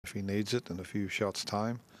if he needs it in a few shots'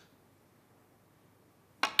 time.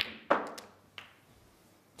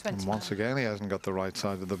 And once again, he hasn't got the right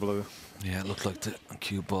side of the blue. Yeah, it looked like the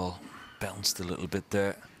cue ball bounced a little bit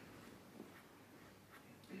there.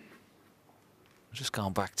 Just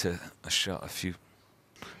going back to a shot a few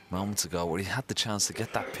moments ago where he had the chance to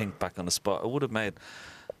get that pink back on the spot. It would have made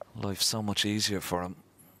life so much easier for him.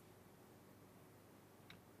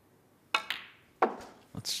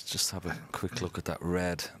 Let's just have a quick look at that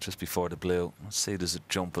red just before the blue. Let's see, does it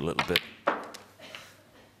jump a little bit?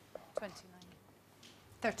 29.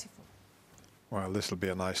 34. Well, this will be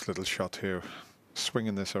a nice little shot here.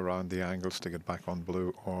 Swinging this around the angles to get back on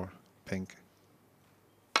blue or pink.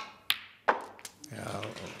 Yeah.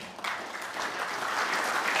 35.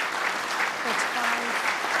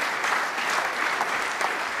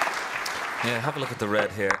 Yeah, have a look at the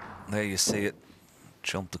red here. There you see it.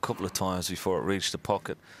 Jumped a couple of times before it reached the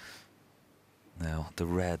pocket. Now, the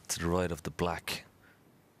red to the right of the black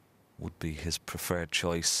would be his preferred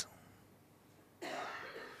choice.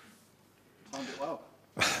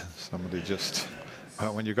 Somebody just...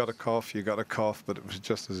 when you got a cough, you got a cough, but it was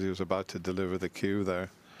just as he was about to deliver the cue there.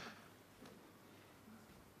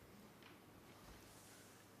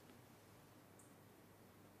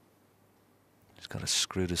 Just got to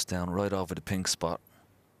screw this down right over the pink spot.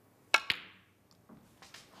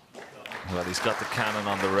 Well, he's got the cannon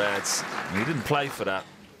on the reds. He didn't play for that.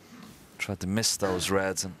 Tried to miss those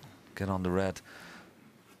reds and get on the red.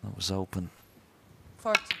 That was open.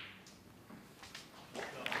 40.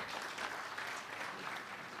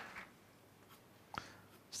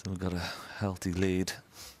 Still got a healthy lead.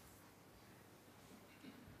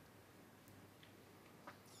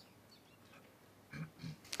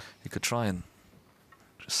 He could try and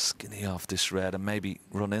just skinny off this red and maybe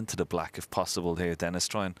run into the black if possible here, Dennis.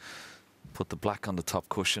 Try and put the black on the top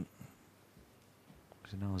cushion.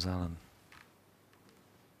 He knows Alan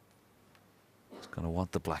is going to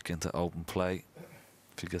want the black into open play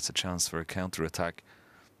if he gets a chance for a counter attack.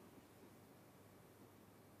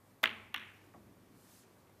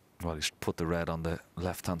 Well, he should put the red on the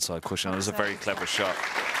left-hand side cushion. It was a very clever shot.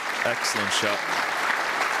 Excellent shot.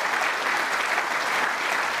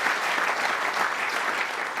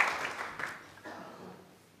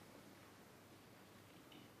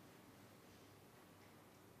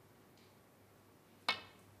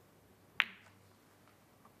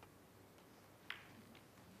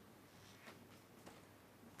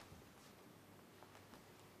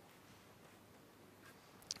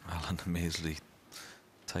 Alan amazingly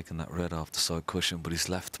taking that red off the side cushion, but he's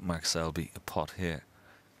left Mark Selby a pot here.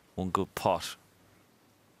 One good pot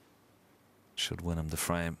should win him the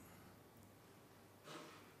frame.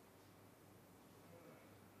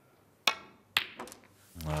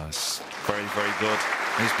 Nice, very, very good.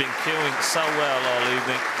 He's been cueing so well all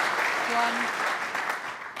evening. 1.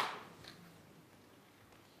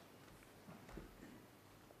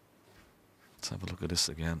 Let's have a look at this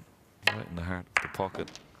again. Right in the heart of the pocket.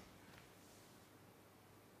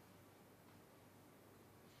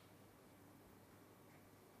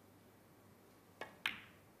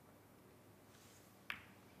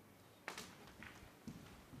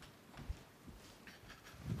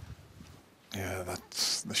 Yeah,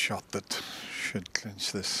 that's the shot that should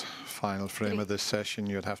clinch this final frame of this session,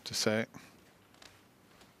 you'd have to say.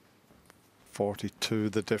 42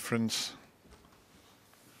 the difference.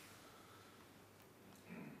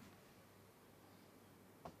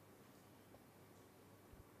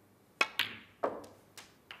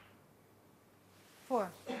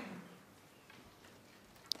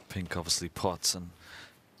 Pink obviously pots, and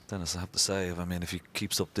Dennis, I have to say, I mean, if he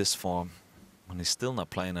keeps up this form, and he's still not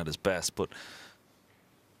playing at his best, but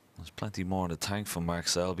there's plenty more in the tank for Mark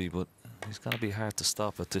Selby, but he's going to be hard to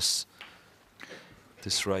stop at this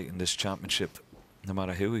rate in this championship, no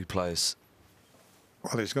matter who he plays.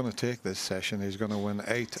 Well, he's going to take this session. He's going to win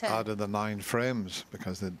 8 10 out of the 9 frames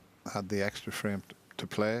because they had the extra frame to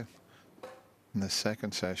play in the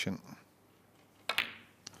second session.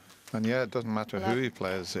 And yeah, it doesn't matter who he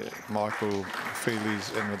plays. Mark will feel he's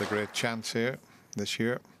in with a great chance here this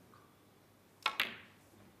year.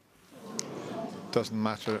 Doesn't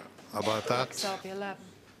matter about that. Selby 11.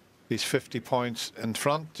 He's 50 points in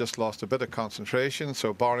front, just lost a bit of concentration.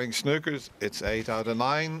 So barring snookers, it's 8 out of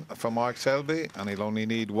 9 for Mark Selby, and he'll only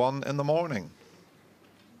need 1 in the morning.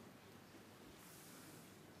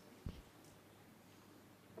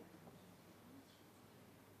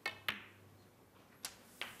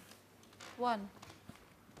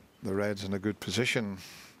 The red's in a good position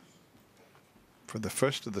for the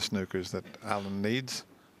first of the snookers that Alan needs.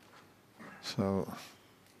 So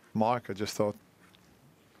Mark, I just thought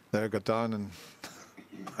there, got down and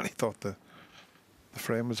And he thought the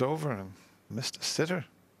frame was over and missed a sitter.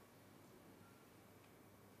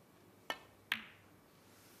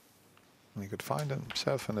 And he could find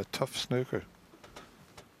himself in a tough snooker.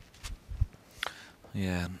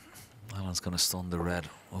 Yeah, Alan's going to stun the red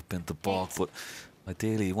up into balk, but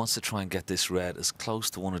ideally he wants to try and get this red as close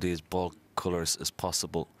to one of these balk colours as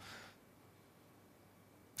possible.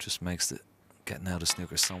 Just makes it getting out of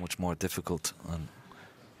snooker so much more difficult. And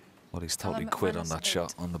well, he's totally quit on that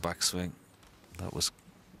shot on the backswing. That was,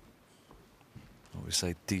 what we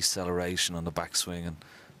say, deceleration on the backswing, and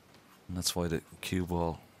that's why the cue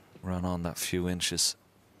ball ran on that few inches.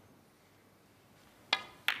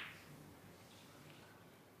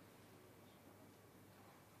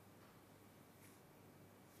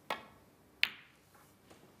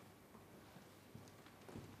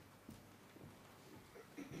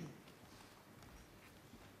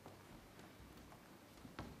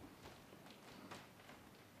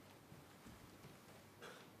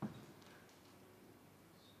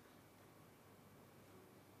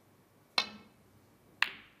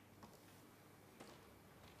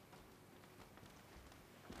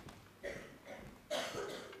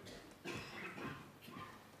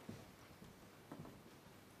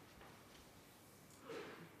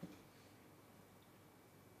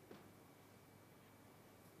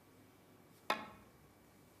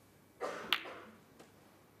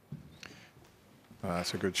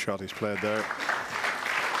 That's a good shot he's played there.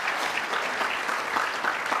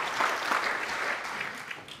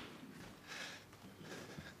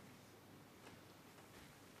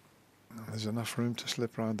 There's enough room to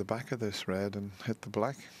slip around the back of this red and hit the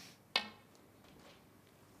black.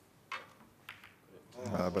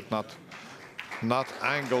 But not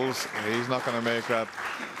angles. He's not going to make that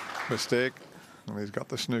mistake. And he's got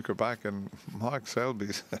the snooker back, and Mark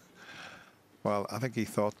Selby's well, I think he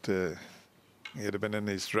thought he'd have been in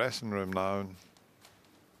his dressing room now,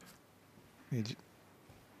 and he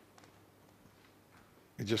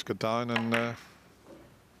just got down and I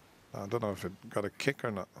don't know if it got a kick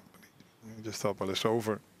or not. But he just thought, well, it's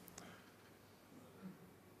over.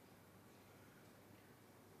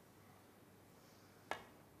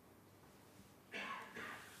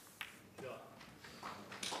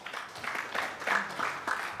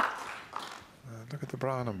 Look at the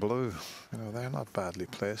brown and blue. You know, they're not badly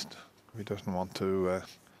placed. If he doesn't want to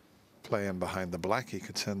play in behind the black, he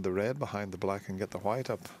could send the red behind the black and get the white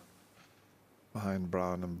up behind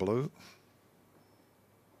brown and blue.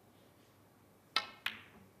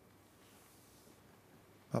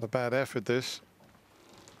 Not a bad effort, this.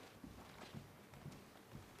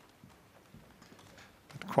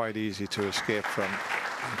 But quite easy to escape from.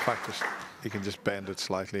 In fact, he can just bend it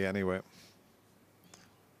slightly anyway.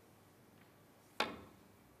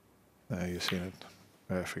 Now you've seen it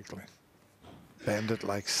perfectly. Bend it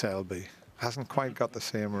like Selby. Hasn't quite got the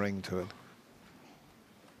same ring to it.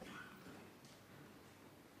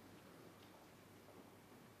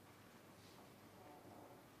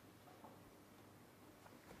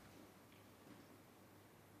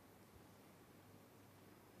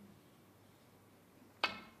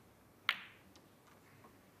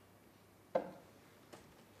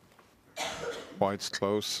 White's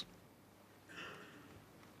close.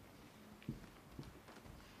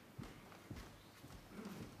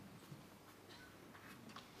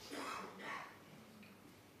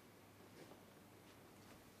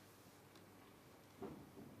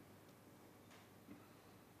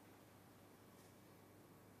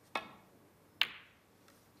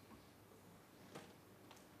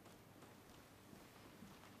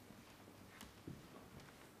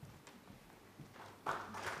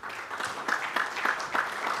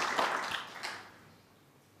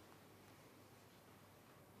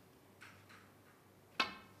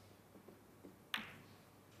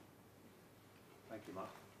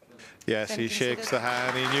 Yes, he shakes the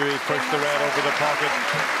hand. He knew he pushed the red over the pocket.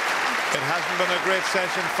 It hasn't been a great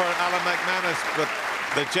session for Alan McManus, but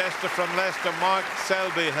the jester from Leicester, Mark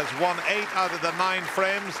Selby, has won 8 out of the 9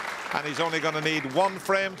 frames, and he's only going to need 1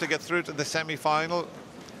 frame to get through to the semi-final,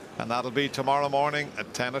 and that'll be tomorrow morning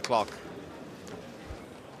at 10 o'clock.